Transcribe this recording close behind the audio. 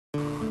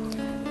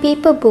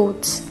Paper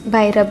Boats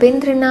by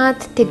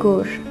Rabindranath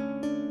Tagore.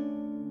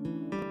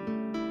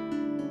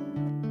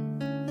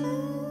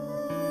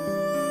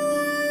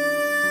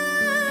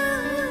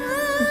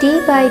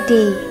 Day by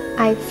day,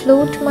 I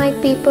float my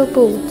paper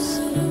boats,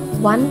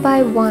 one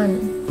by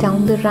one,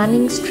 down the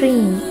running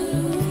stream.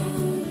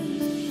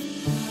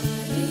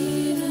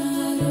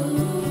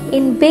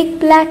 In big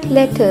black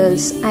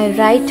letters, I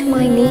write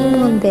my name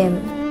on them,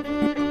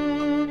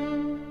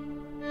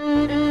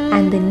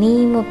 and the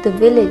name of the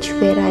village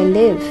where I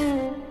live.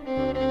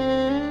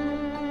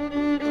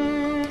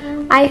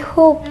 I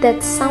hope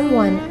that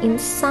someone in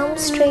some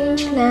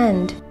strange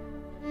land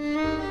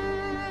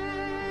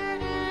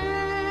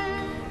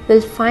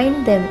will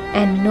find them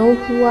and know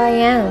who I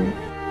am.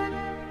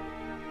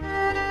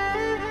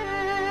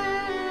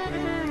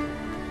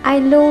 I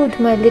load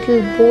my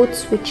little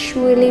boats with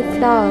surely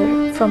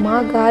flower from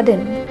our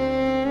garden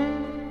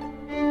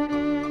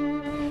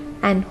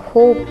and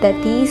hope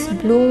that these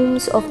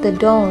blooms of the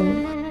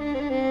dawn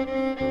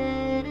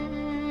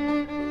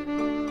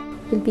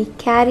will be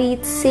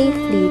carried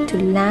safely to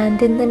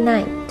land in the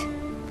night.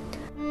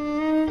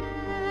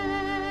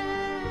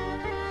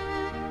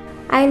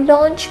 I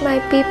launch my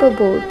paper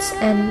boats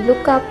and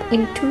look up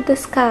into the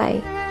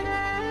sky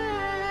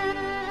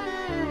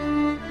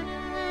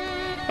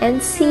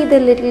and see the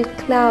little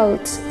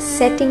clouds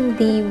setting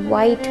the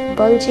white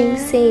bulging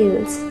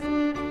sails.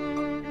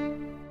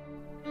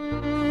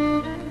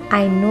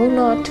 I know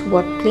not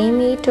what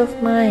playmate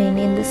of mine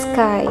in the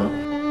sky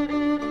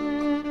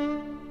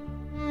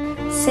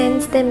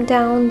sends them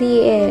down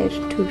the air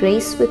to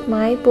race with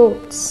my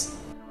boats.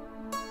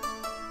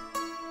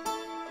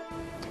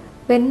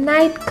 When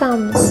night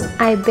comes,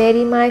 I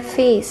bury my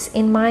face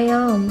in my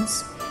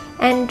arms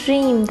and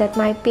dream that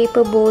my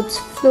paper boats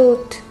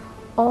float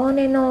on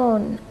and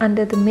on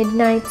under the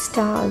midnight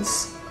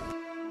stars.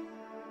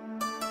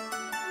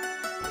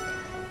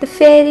 The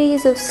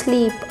fairies of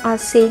sleep are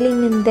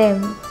sailing in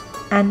them,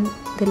 and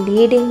the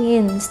lading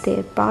ins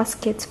their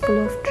baskets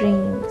full of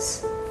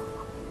dreams.